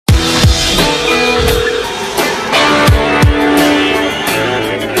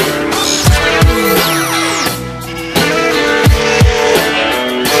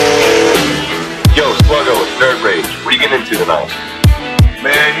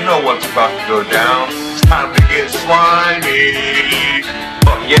know what's about to go down. It's time to get slimy.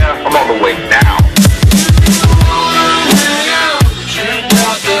 Oh yeah, I'm on the way now.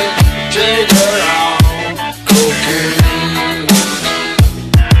 Take her out, cocaine.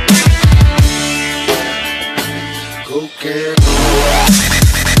 Cocaine.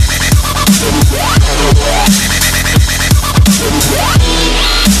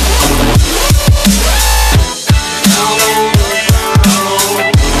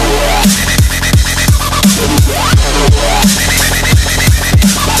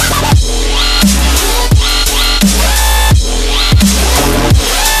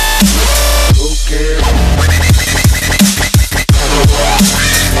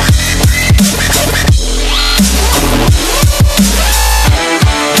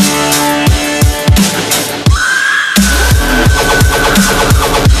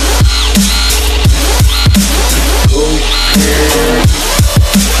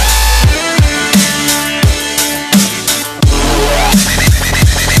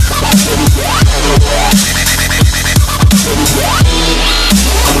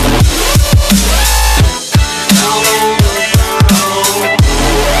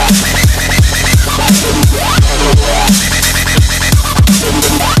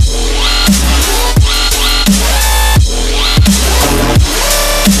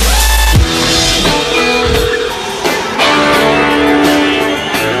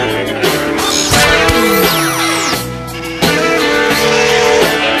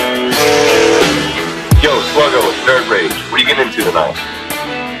 Sluggo, third rage. What are you getting into tonight?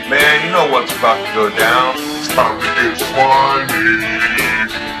 Man, you know what's about to go down. It's time to get slimy.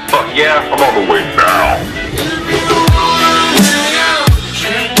 Fuck yeah, I'm on the way now.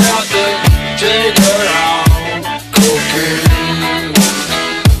 Take her out, cocaine.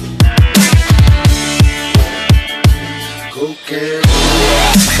 Cocaine.